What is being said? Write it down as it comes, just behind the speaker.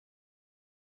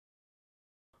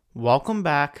Welcome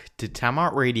back to Time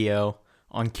Out Radio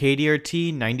on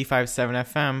KDRT 95.7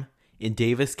 FM in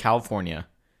Davis, California.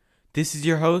 This is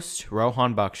your host,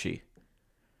 Rohan Bakshi.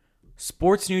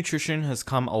 Sports nutrition has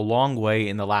come a long way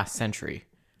in the last century.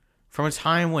 From a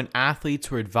time when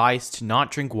athletes were advised to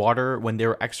not drink water when they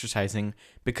were exercising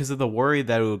because of the worry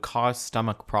that it would cause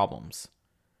stomach problems.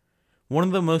 One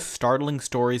of the most startling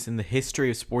stories in the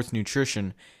history of sports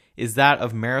nutrition is that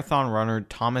of marathon runner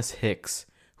Thomas Hicks,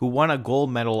 who won a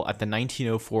gold medal at the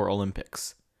 1904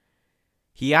 Olympics.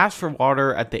 He asked for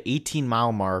water at the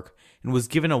 18-mile mark and was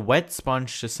given a wet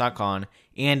sponge to suck on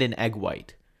and an egg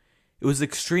white. It was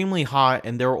extremely hot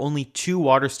and there were only 2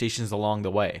 water stations along the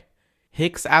way.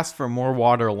 Hicks asked for more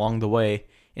water along the way,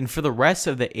 and for the rest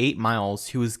of the 8 miles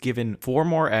he was given 4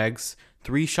 more eggs,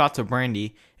 3 shots of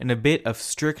brandy, and a bit of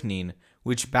strychnine,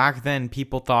 which back then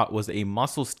people thought was a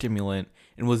muscle stimulant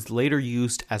and was later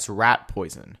used as rat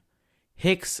poison.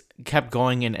 Hicks kept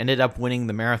going and ended up winning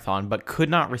the marathon, but could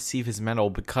not receive his medal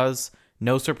because,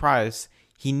 no surprise,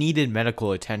 he needed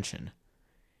medical attention.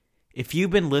 If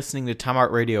you've been listening to Time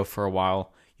Out Radio for a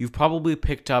while, you've probably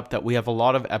picked up that we have a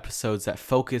lot of episodes that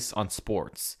focus on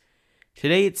sports.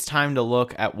 Today it's time to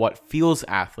look at what fuels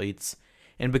athletes,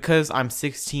 and because I'm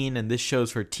 16 and this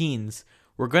show's for teens,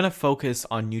 we're going to focus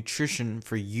on nutrition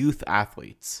for youth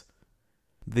athletes.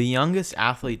 The youngest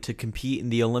athlete to compete in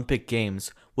the Olympic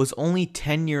Games was only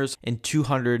 10 years and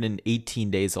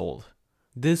 218 days old.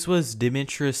 This was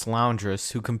Dimitris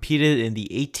Loundris, who competed in the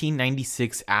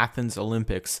 1896 Athens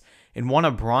Olympics and won a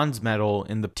bronze medal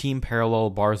in the team parallel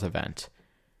bars event.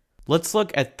 Let's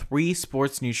look at 3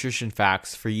 sports nutrition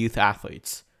facts for youth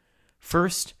athletes.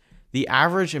 First, the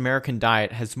average American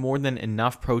diet has more than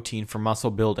enough protein for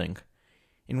muscle building.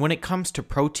 And when it comes to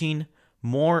protein,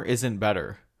 more isn't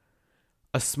better.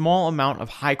 A small amount of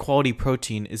high-quality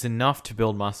protein is enough to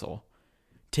build muscle.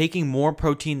 Taking more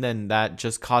protein than that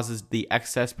just causes the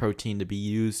excess protein to be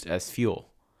used as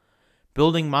fuel.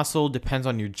 Building muscle depends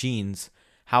on your genes,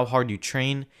 how hard you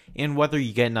train, and whether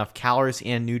you get enough calories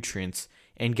and nutrients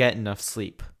and get enough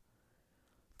sleep.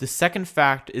 The second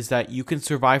fact is that you can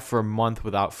survive for a month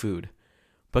without food,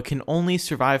 but can only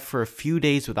survive for a few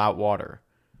days without water.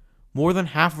 More than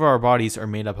half of our bodies are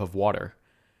made up of water.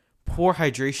 Poor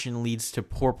hydration leads to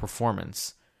poor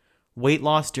performance. Weight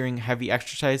loss during heavy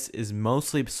exercise is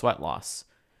mostly sweat loss,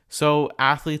 so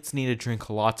athletes need to drink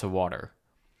lots of water.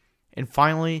 And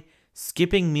finally,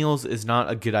 skipping meals is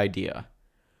not a good idea.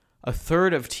 A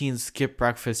third of teens skip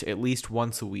breakfast at least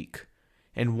once a week,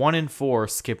 and 1 in 4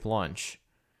 skip lunch.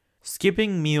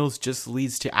 Skipping meals just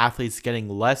leads to athletes getting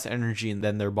less energy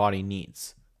than their body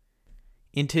needs.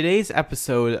 In today's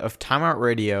episode of Time Out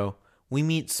Radio, we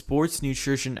meet sports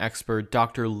nutrition expert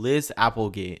Dr. Liz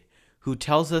Applegate, who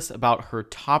tells us about her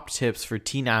top tips for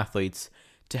teen athletes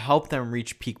to help them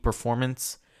reach peak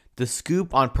performance, the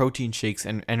scoop on protein shakes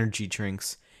and energy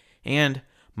drinks, and,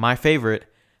 my favorite,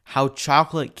 how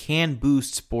chocolate can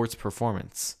boost sports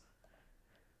performance.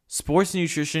 Sports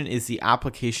nutrition is the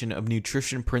application of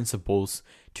nutrition principles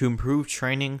to improve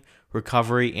training,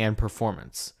 recovery, and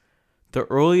performance. The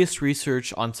earliest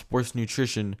research on sports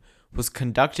nutrition was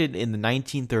conducted in the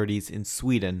 1930s in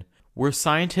Sweden, where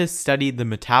scientists studied the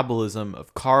metabolism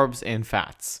of carbs and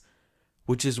fats,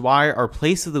 which is why our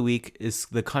place of the week is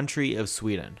the country of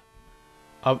Sweden.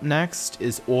 Up next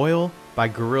is Oil by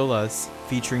Gorillaz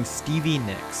featuring Stevie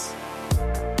Nicks.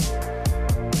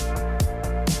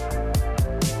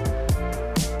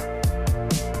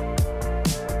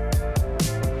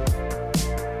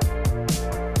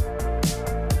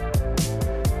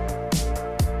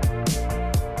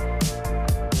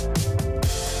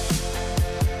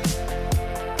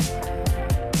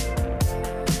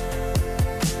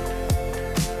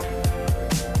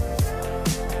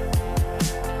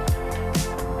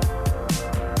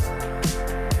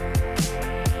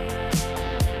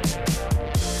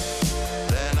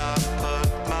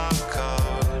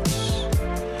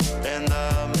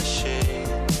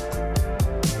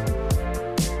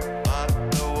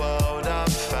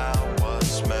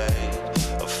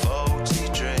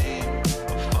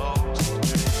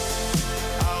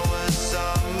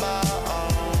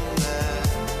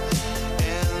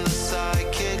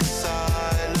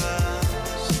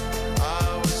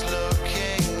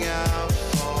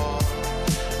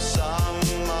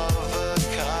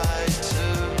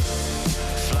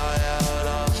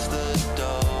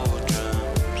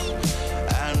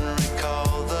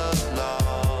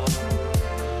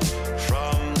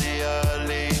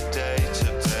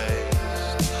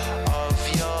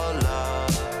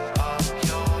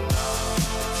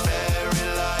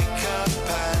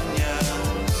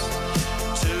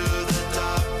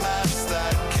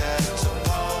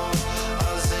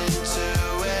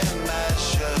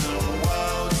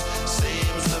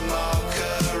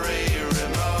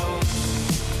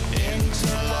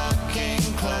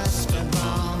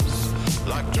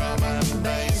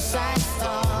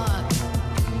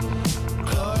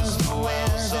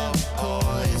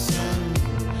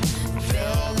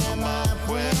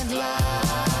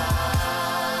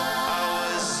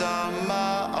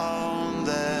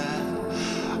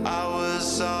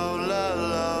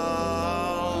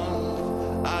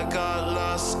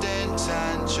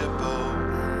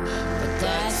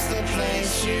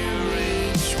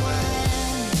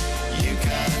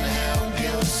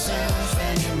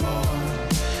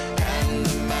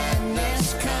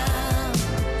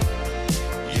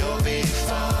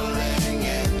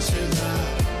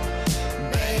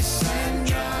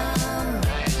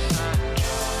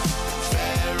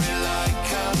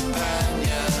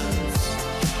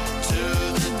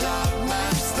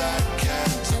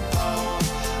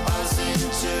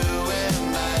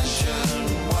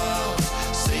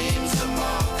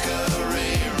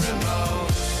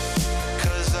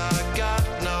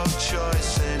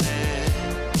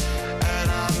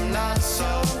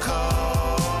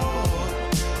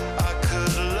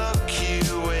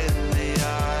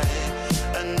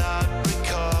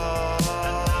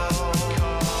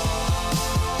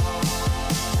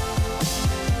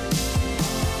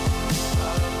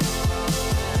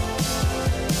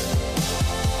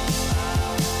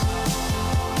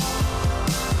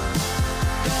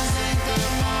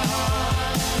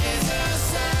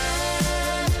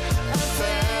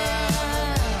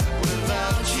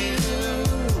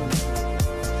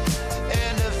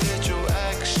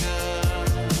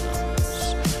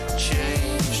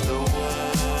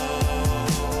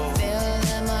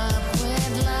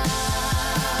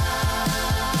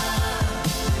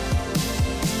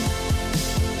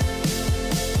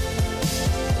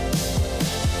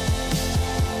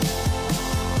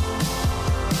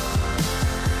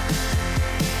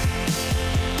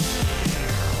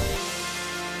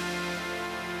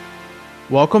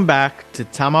 Welcome back to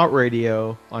Timeout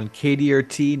Radio on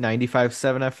KDRT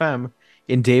 95.7 FM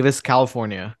in Davis,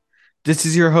 California. This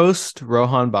is your host,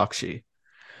 Rohan Bakshi.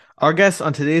 Our guest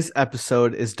on today's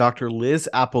episode is Dr. Liz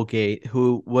Applegate,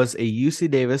 who was a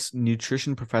UC Davis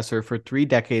nutrition professor for 3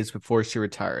 decades before she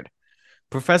retired.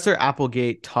 Professor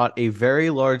Applegate taught a very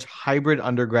large hybrid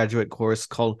undergraduate course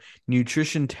called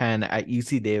Nutrition 10 at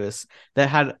UC Davis that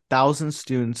had 1,000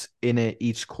 students in it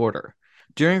each quarter.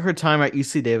 During her time at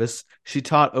UC Davis, she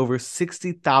taught over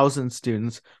 60,000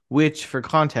 students, which, for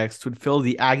context, would fill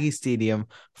the Aggie Stadium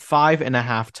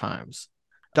 5.5 times.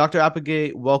 Dr.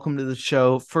 Applegate, welcome to the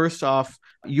show. First off,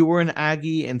 you were an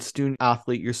Aggie and student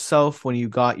athlete yourself when you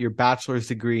got your bachelor's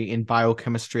degree in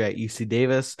biochemistry at UC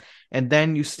Davis, and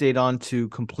then you stayed on to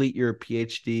complete your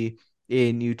PhD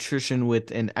in nutrition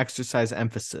with an exercise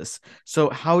emphasis. So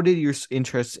how did your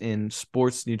interest in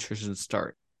sports nutrition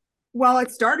start? Well,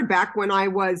 it started back when I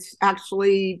was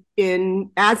actually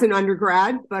as an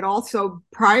undergrad, but also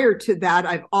prior to that,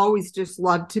 I've always just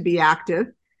loved to be active.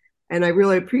 And I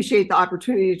really appreciate the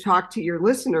opportunity to talk to your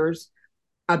listeners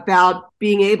about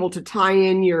being able to tie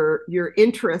in your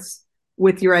interests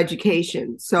with your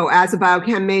education. So as a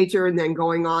biochem major and then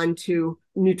going on to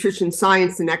nutrition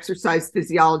science and exercise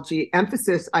physiology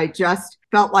emphasis, I just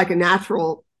felt like a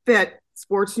natural fit.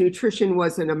 Sports nutrition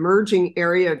was an emerging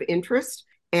area of interest.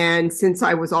 And since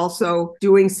I was also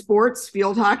doing sports,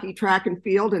 field hockey, track and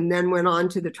field, and then went on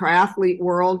to the triathlete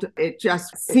world, it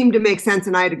just seemed to make sense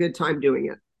and I had a good time doing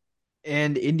it.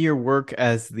 And in your work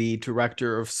as the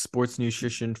director of sports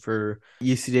nutrition for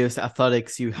UC Davis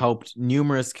Athletics, you helped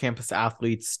numerous campus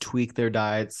athletes tweak their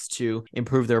diets to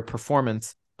improve their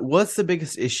performance. What's the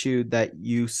biggest issue that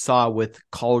you saw with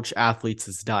college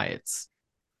athletes' diets?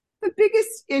 The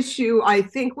biggest issue, I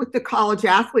think, with the college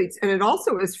athletes, and it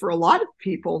also is for a lot of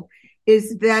people,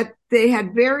 is that they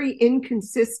had very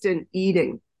inconsistent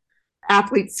eating.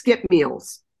 Athletes skip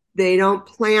meals. They don't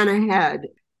plan ahead.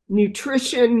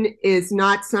 Nutrition is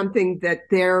not something that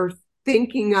they're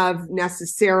thinking of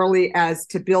necessarily as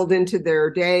to build into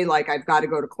their day, like I've got to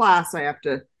go to class, I have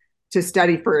to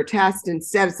study for a test.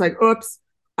 Instead, it's like, oops,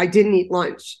 I didn't eat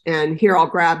lunch, and here I'll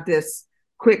grab this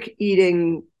quick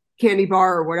eating candy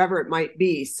bar or whatever it might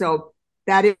be. So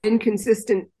that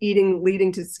inconsistent eating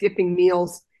leading to skipping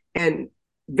meals and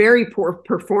very poor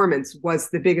performance was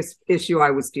the biggest issue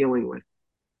I was dealing with.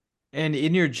 And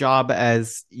in your job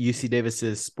as UC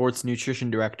Davis's sports nutrition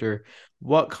director,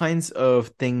 what kinds of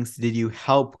things did you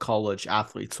help college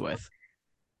athletes with?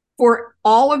 For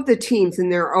all of the teams,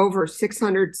 and there are over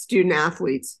 600 student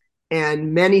athletes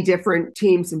and many different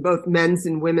teams in both men's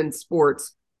and women's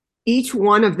sports, each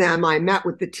one of them, I met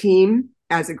with the team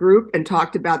as a group and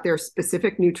talked about their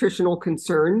specific nutritional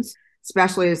concerns,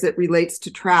 especially as it relates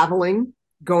to traveling,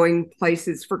 going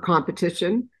places for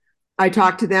competition. I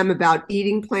talk to them about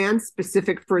eating plans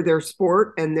specific for their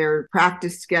sport and their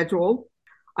practice schedule.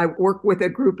 I work with a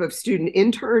group of student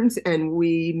interns, and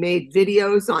we made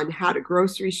videos on how to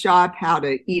grocery shop, how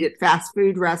to eat at fast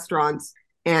food restaurants,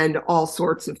 and all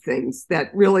sorts of things that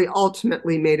really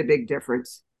ultimately made a big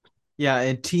difference. Yeah,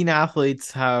 and teen athletes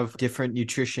have different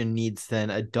nutrition needs than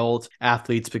adult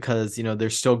athletes because, they're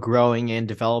still growing and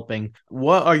developing.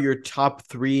 What are your top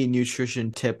 3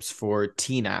 nutrition tips for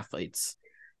teen athletes?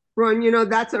 Ron,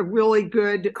 that's a really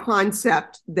good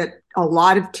concept that a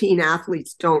lot of teen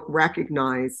athletes don't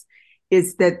recognize,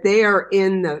 is that they are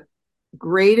in the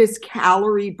greatest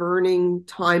calorie burning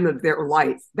time of their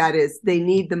life. That is, they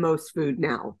need the most food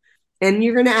now. And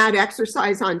you're going to add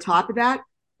exercise on top of that.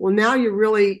 Well, now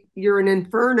you're an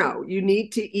inferno. You need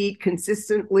to eat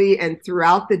consistently and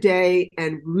throughout the day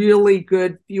and really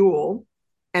good fuel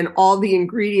and all the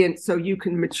ingredients so you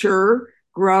can mature,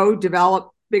 grow,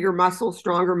 develop bigger muscles,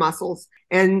 stronger muscles.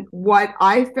 And what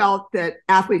I felt that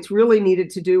athletes really needed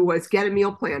to do was get a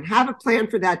meal plan. Have a plan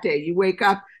for that day. You wake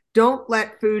up, don't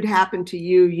let food happen to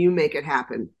you. You make it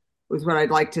happen, was what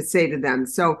I'd like to say to them.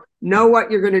 So know what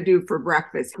you're going to do for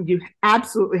breakfast. You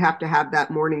absolutely have to have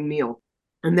that morning meal.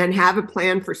 And then have a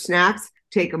plan for snacks.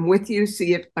 Take them with you.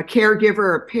 See if a caregiver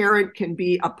or a parent can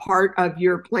be a part of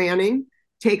your planning.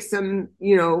 Take some,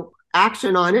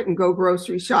 action on it and go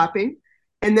grocery shopping.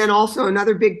 And then also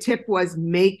another big tip was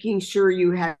making sure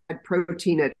you had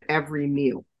protein at every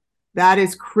meal. That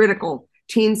is critical.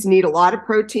 Teens need a lot of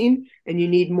protein, and you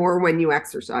need more when you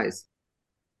exercise.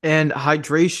 And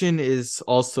hydration is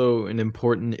also an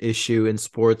important issue in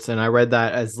sports. And I read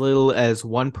that as little as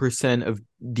 1% of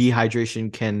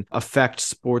dehydration can affect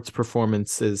sports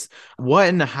performances. What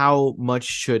and how much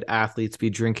should athletes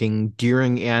be drinking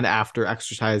during and after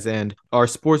exercise? And are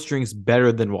sports drinks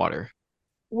better than water?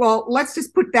 Well, let's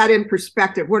just put that in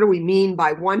perspective. What do we mean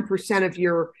by 1% of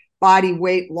your body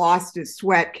weight lost as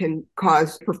sweat can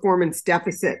cause performance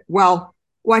deficit? Well,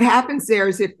 what happens there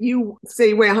is if you say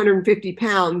you weigh 150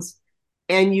 pounds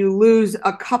and you lose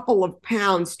a couple of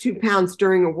pounds, 2 pounds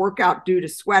during a workout due to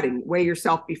sweating, weigh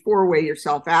yourself before, weigh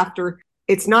yourself after.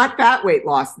 It's not fat weight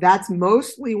loss. That's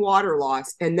mostly water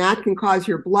loss. And that can cause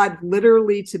your blood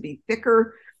literally to be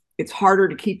thicker. It's harder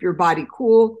to keep your body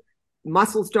cool.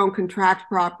 Muscles don't contract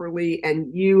properly,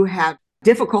 and you have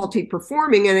difficulty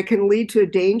performing, and it can lead to a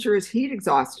dangerous heat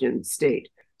exhaustion state.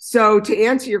 So to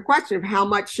answer your question of how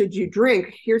much should you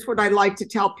drink, here's what I'd like to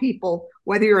tell people,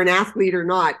 whether you're an athlete or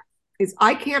not, is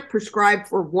I can't prescribe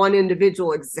for one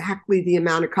individual exactly the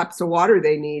amount of cups of water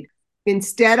they need.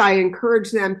 Instead, I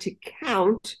encourage them to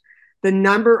count the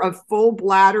number of full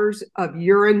bladders of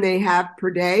urine they have per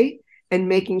day and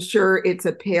making sure it's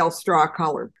a pale straw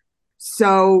color.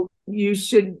 So you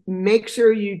should make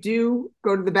sure you do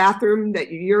go to the bathroom,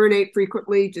 that you urinate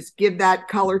frequently. Just give that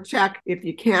color check if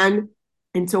you can.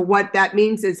 And so what that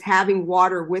means is having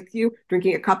water with you,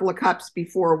 drinking a couple of cups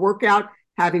before a workout,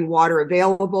 having water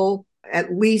available,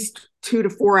 at least 2 to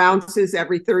 4 ounces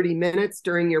every 30 minutes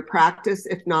during your practice,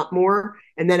 if not more.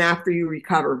 And then after you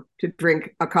recover, to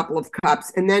drink a couple of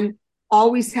cups. And then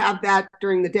always have that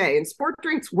during the day. And sport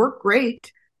drinks work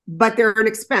great, but they're an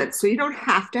expense. So you don't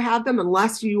have to have them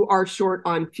unless you are short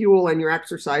on fuel and you're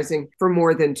exercising for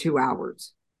more than 2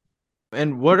 hours.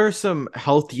 And what are some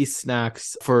healthy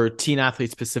snacks for teen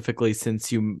athletes specifically, since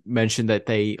you mentioned that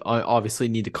they obviously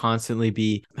need to constantly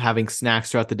be having snacks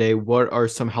throughout the day? What are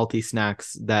some healthy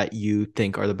snacks that you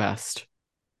think are the best?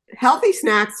 Healthy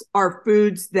snacks are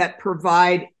foods that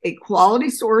provide a quality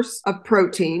source of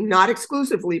protein, not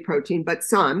exclusively protein, but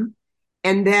some,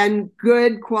 and then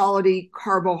good quality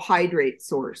carbohydrate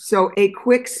source. So a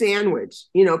quick sandwich,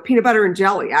 peanut butter and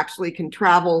jelly actually can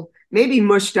travel, maybe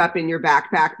mushed up in your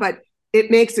backpack, but it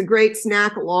makes a great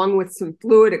snack along with some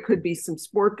fluid. It could be some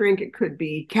sport drink. It could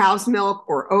be cow's milk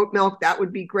or oat milk. That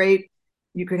would be great.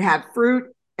 You could have fruit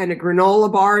and a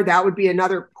granola bar. That would be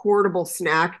another portable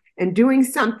snack. And doing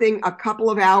something a couple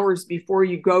of hours before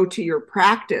you go to your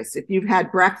practice. If you've had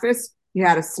breakfast, you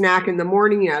had a snack in the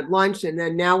morning, you had lunch, and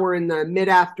then now we're in the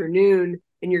mid-afternoon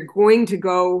and you're going to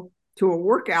go to a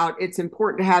workout, it's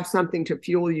important to have something to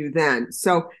fuel you then.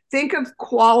 So think of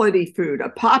quality food. A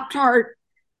Pop-Tart,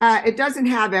 it doesn't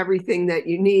have everything that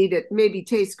you need. It maybe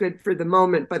tastes good for the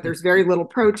moment, but there's very little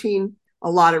protein, a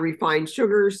lot of refined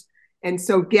sugars. And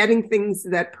so getting things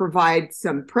that provide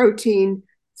some protein,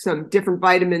 some different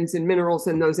vitamins and minerals,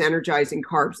 and those energizing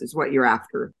carbs is what you're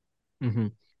after. Mm-hmm.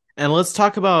 And let's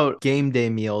talk about game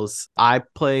day meals. I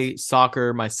play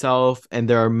soccer myself, and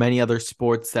there are many other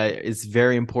sports that it's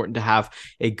very important to have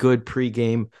a good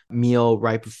pregame meal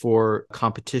right before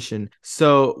competition.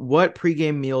 So, what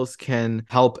pregame meals can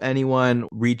help anyone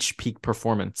reach peak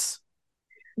performance?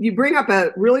 You bring up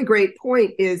a really great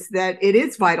point, is that it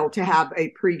is vital to have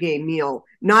a pregame meal,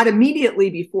 not immediately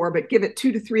before, but give it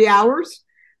 2 to 3 hours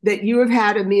that you have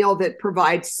had a meal that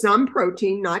provides some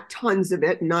protein, not tons of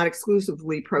it, not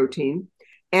exclusively protein,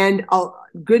 and a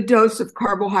good dose of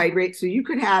carbohydrate. So you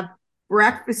could have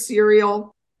breakfast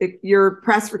cereal. If you're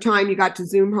pressed for time, you got to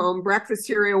zoom home, breakfast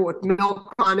cereal with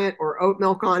milk on it or oat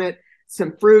milk on it,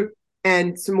 some fruit,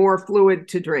 and some more fluid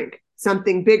to drink.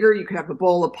 Something bigger, you could have a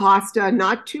bowl of pasta,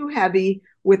 not too heavy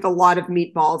with a lot of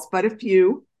meatballs, but a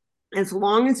few, as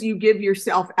long as you give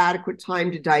yourself adequate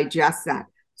time to digest that.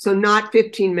 So not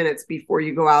 15 minutes before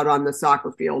you go out on the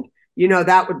soccer field.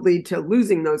 That would lead to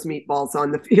losing those meatballs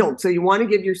on the field. So you want to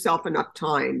give yourself enough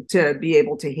time to be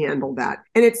able to handle that.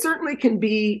 And it certainly can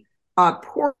be a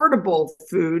portable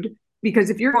food, because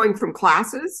if you're going from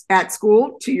classes at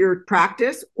school to your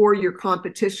practice or your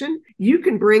competition, you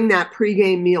can bring that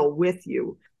pregame meal with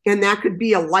you. And that could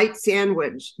be a light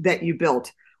sandwich that you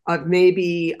built of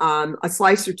maybe a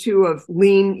slice or two of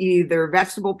lean, either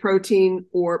vegetable protein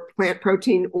or plant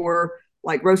protein, or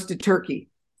like roasted turkey,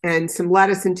 and some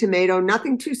lettuce and tomato,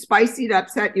 nothing too spicy to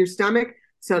upset your stomach,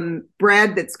 some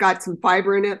bread that's got some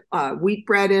fiber in it, wheat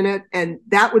bread in it. And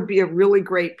that would be a really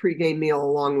great pregame meal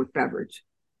along with beverage.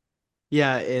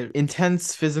 Yeah,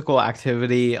 intense physical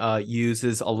activity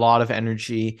uses a lot of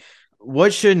energy.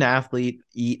 What should an athlete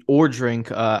eat or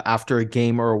drink after a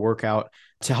game or a workout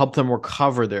to help them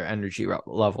recover their energy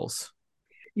levels?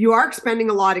 You are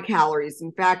expending a lot of calories.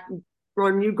 In fact,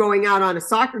 when you going out on a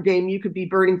soccer game, you could be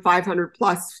burning 500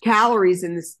 plus calories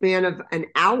in the span of an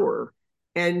hour.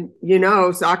 And,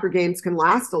 soccer games can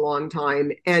last a long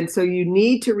time. And so you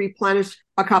need to replenish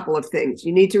a couple of things.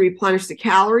 You need to replenish the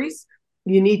calories.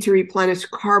 You need to replenish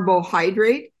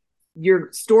carbohydrate. Your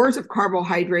stores of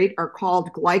carbohydrate are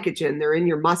called glycogen. They're in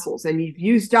your muscles. And you've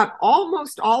used up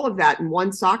almost all of that in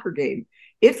one soccer game,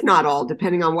 if not all,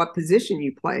 depending on what position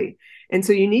you play. And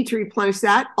so you need to replenish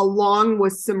that along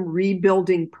with some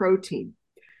rebuilding protein.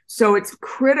 So it's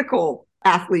critical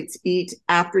athletes eat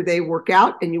after they work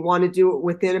out, and you want to do it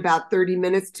within about 30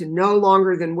 minutes to no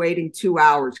longer than waiting 2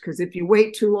 hours. Because if you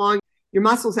wait too long, your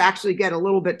muscles actually get a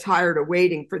little bit tired of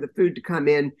waiting for the food to come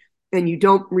in, and you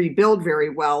don't rebuild very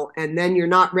well. And then you're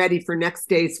not ready for next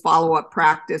day's follow-up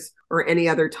practice or any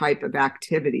other type of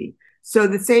activity. So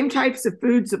the same types of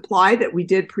foods apply that we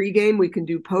did pregame, we can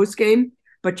do postgame,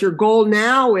 but your goal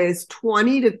now is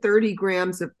 20 to 30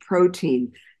 grams of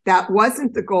protein. That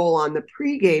wasn't the goal on the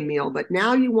pregame meal, but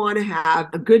now you want to have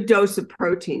a good dose of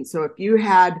protein. So if you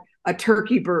had a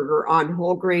turkey burger on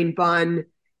whole grain bun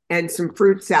and some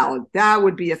fruit salad, that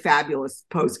would be a fabulous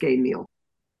postgame meal.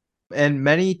 And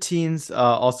many teens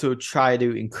also try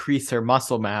to increase their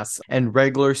muscle mass, and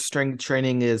regular strength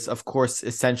training is, of course,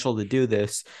 essential to do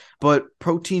this. But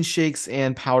protein shakes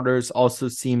and powders also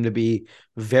seem to be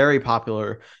very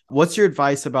popular. What's your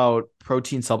advice about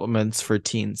protein supplements for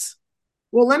teens?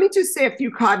 Well, let me just say a few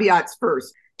caveats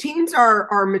first. Teens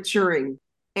are maturing,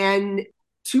 and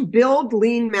to build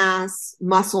lean mass,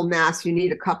 muscle mass, you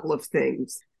need a couple of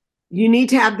things. You need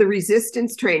to have the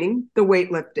resistance training, the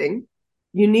weightlifting.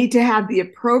 You need to have the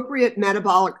appropriate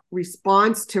metabolic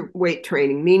response to weight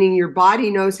training, meaning your body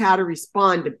knows how to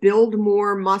respond to build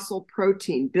more muscle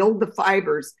protein, build the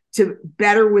fibers to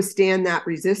better withstand that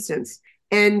resistance.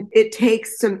 And it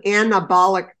takes some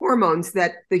anabolic hormones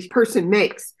that the person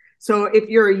makes. So if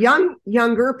you're a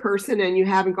younger person and you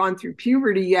haven't gone through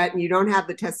puberty yet and you don't have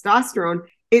the testosterone,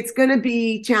 it's going to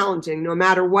be challenging. No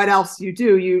matter what else you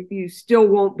do, you still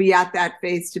won't be at that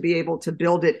phase to be able to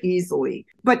build it easily.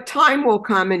 But time will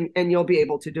come and you'll be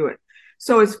able to do it.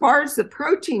 So as far as the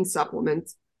protein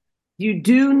supplements, you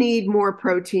do need more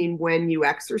protein when you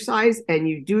exercise, and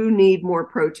you do need more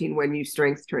protein when you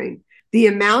strength train. The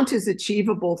amount is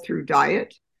achievable through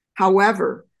diet.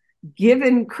 However,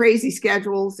 given crazy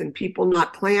schedules and people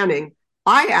not planning,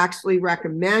 I actually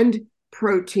recommend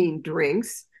protein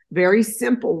drinks, very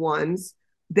simple ones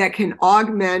that can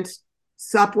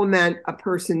supplement a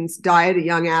person's diet, a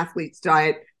young athlete's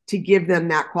diet, to give them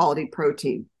that quality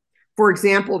protein. For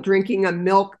example, drinking a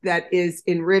milk that is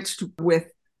enriched with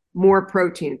more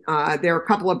protein. There are a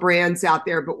couple of brands out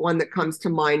there, but one that comes to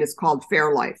mind is called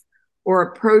Fairlife, or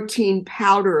a protein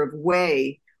powder of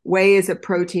whey. Whey is a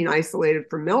protein isolated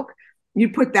from milk. You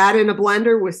put that in a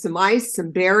blender with some ice,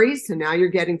 some berries, so now you're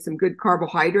getting some good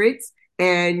carbohydrates,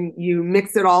 and you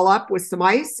mix it all up with some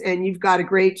ice, and you've got a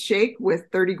great shake with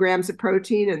 30 grams of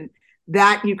protein. And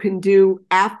that you can do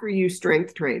after you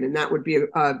strength train. And that would be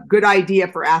a good idea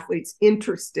for athletes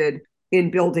interested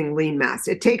in building lean mass.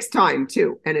 It takes time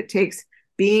too, and it takes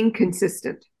being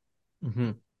consistent.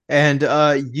 Mm-hmm. And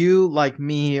you, like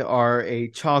me, are a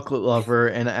chocolate lover.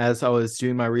 And as I was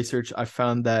doing my research, I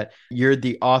found that you're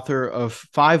the author of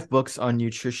 5 books on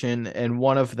nutrition. And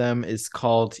one of them is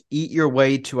called Eat Your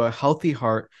Way to a Healthy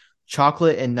Heart: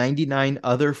 Chocolate and 99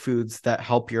 Other Foods That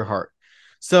Help Your Heart.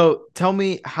 So tell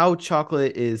me how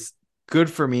chocolate is good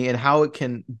for me and how it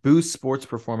can boost sports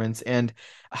performance, and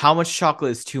how much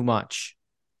chocolate is too much.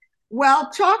 Well,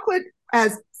 chocolate,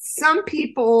 as some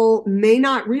people may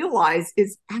not realize,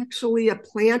 is actually a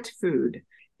plant food.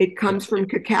 It comes from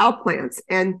cacao plants,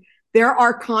 and there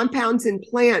are compounds in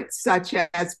plants such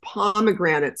as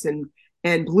pomegranates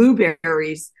and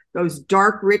blueberries, those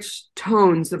dark, rich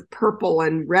tones of purple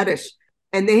and reddish.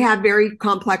 And they have very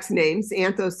complex names.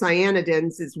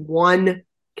 Anthocyanidins is one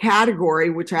category,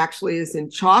 which actually is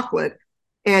in chocolate.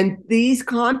 And these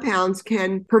compounds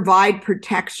can provide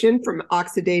protection from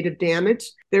oxidative damage.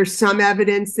 There's some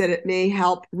evidence that it may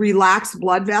help relax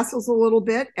blood vessels a little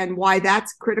bit. And why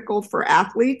that's critical for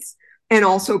athletes and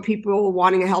also people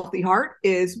wanting a healthy heart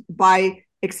is by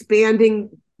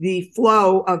expanding the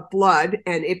flow of blood.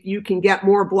 And if you can get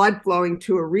more blood flowing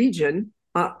to a region,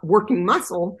 working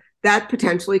muscle, that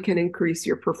potentially can increase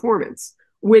your performance,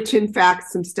 which in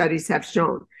fact some studies have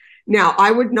shown. Now,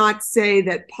 I would not say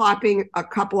that popping a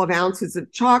couple of ounces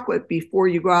of chocolate before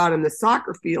you go out on the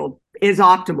soccer field is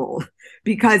optimal,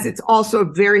 because it's also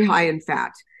very high in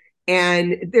fat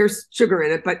and there's sugar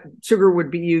in it, but sugar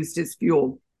would be used as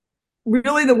fuel.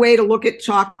 Really, the way to look at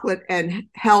chocolate and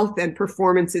health and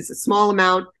performance is a small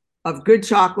amount of good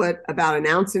chocolate, about 1.5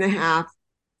 ounces,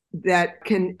 that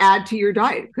can add to your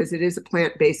diet because it is a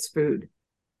plant-based food.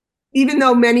 Even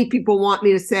though many people want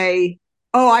me to say,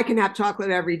 oh, I can have chocolate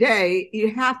every day,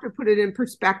 you have to put it in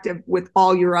perspective with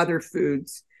all your other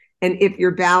foods, and if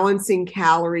you're balancing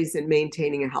calories and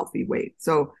maintaining a healthy weight.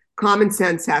 So common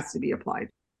sense has to be applied.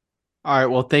 All right.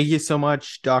 Well, thank you so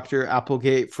much, Dr.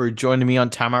 Applegate, for joining me on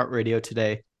Time Out Radio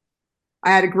today. I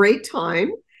had a great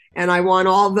time, and I want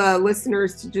all the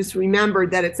listeners to just remember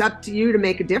that it's up to you to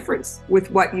make a difference with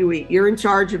what you eat. You're in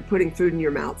charge of putting food in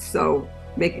your mouth, so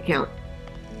make it count.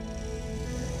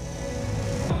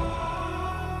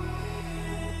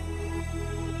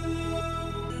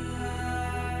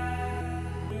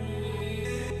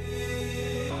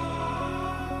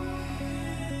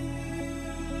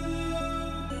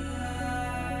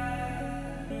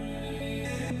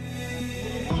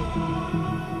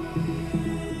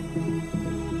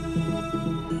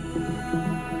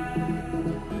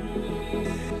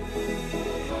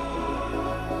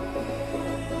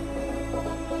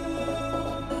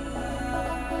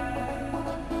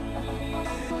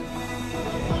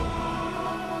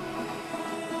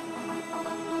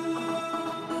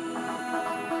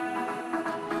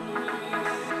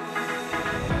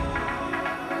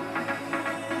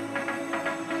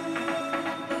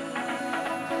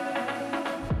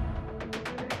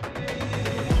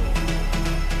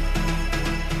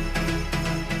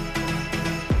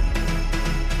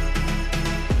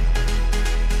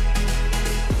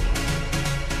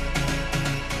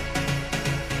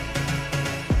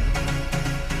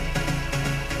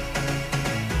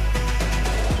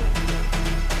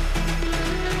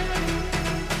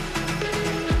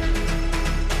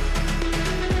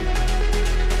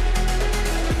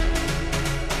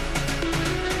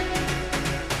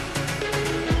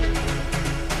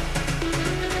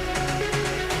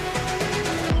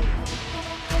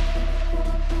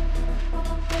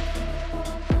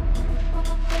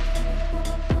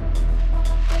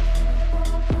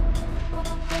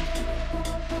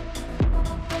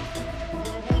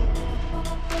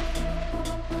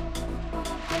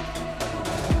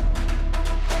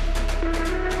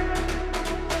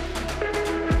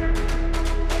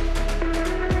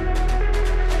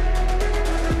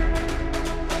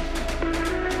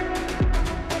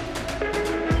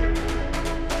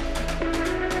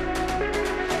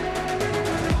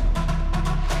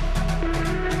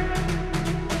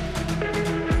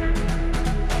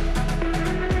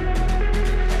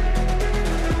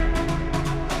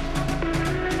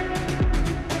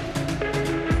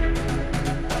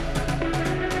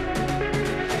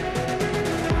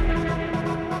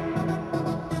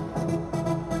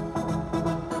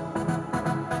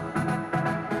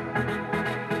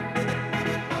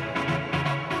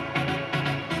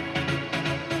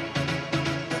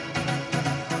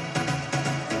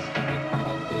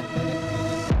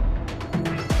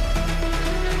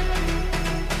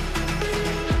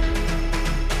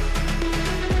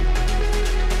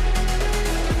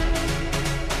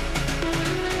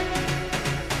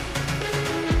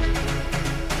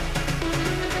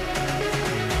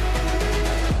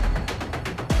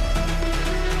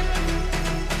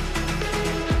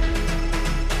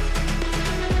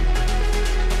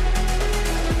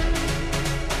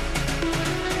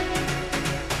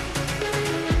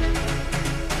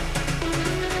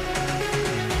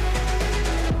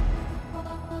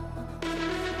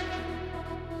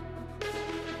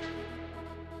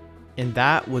 And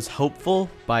that was Hopeful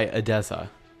by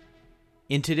Odessa.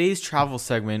 In today's travel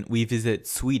segment, we visit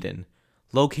Sweden,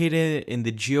 located in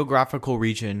the geographical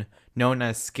region known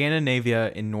as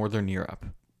Scandinavia in Northern Europe.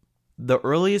 The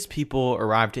earliest people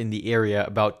arrived in the area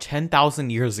about 10,000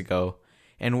 years ago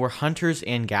and were hunters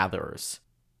and gatherers.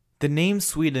 The name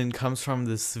Sweden comes from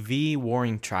the Svi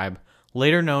warring tribe,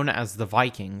 later known as the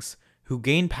Vikings, who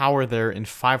gained power there in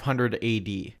 500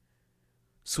 AD.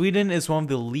 Sweden is one of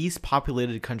the least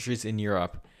populated countries in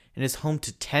Europe and is home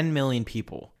to 10 million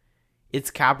people.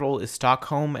 Its capital is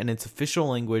Stockholm and its official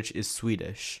language is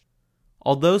Swedish.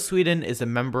 Although Sweden is a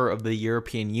member of the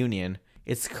European Union,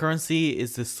 its currency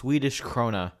is the Swedish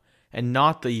krona and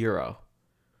not the euro.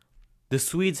 The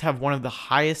Swedes have one of the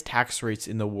highest tax rates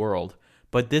in the world,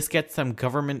 but this gets them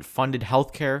government-funded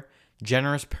healthcare,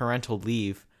 generous parental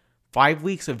leave, 5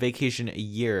 weeks of vacation a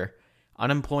year,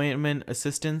 unemployment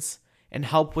assistance, and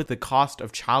help with the cost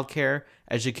of childcare,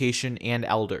 education, and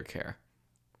elder care.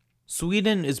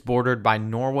 Sweden is bordered by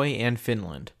Norway and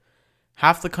Finland.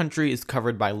 Half the country is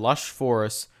covered by lush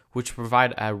forests, which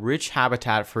provide a rich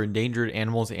habitat for endangered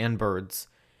animals and birds,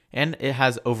 and it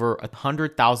has over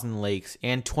 100,000 lakes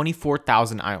and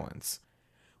 24,000 islands.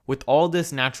 With all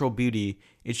this natural beauty,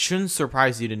 it shouldn't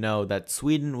surprise you to know that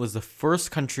Sweden was the first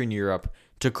country in Europe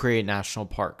to create national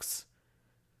parks.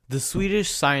 The Swedish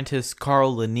scientist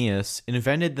Carl Linnaeus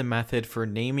invented the method for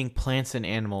naming plants and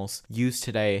animals used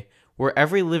today, where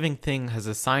every living thing has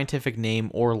a scientific name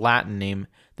or Latin name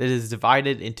that is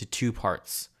divided into two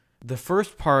parts. The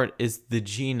first part is the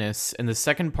genus and the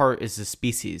second part is the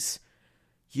species.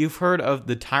 You've heard of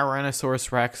the Tyrannosaurus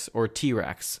rex or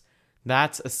T-Rex.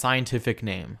 That's a scientific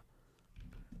name.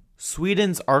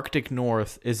 Sweden's Arctic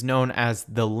North is known as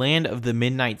the Land of the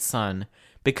Midnight Sun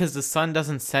because the sun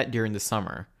doesn't set during the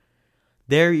summer.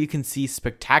 There you can see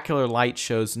spectacular light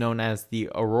shows known as the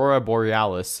Aurora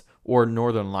Borealis or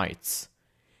Northern Lights.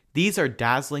 These are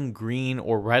dazzling green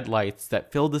or red lights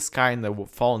that fill the sky in the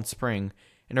fall and spring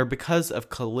and are because of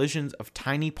collisions of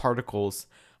tiny particles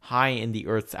high in the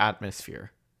Earth's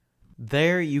atmosphere.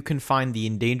 There you can find the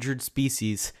endangered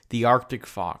species, the Arctic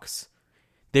fox.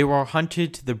 They were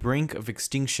hunted to the brink of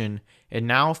extinction and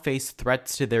now face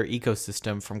threats to their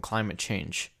ecosystem from climate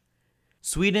change.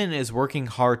 Sweden is working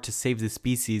hard to save the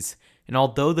species, and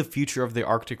although the future of the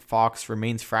Arctic fox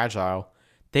remains fragile,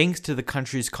 thanks to the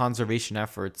country's conservation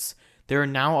efforts, there are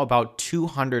now about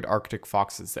 200 Arctic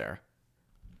foxes there.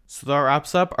 So that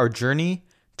wraps up our journey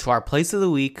to our place of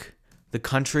the week, the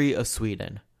country of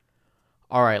Sweden.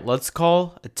 Alright, let's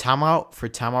call a timeout for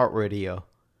Timeout Radio.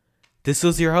 This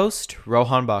was your host,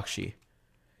 Rohan Bakshi.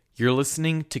 You're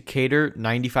listening to Cater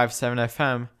 95.7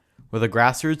 FM, where the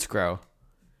grassroots grow.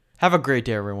 Have a great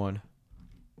day, everyone.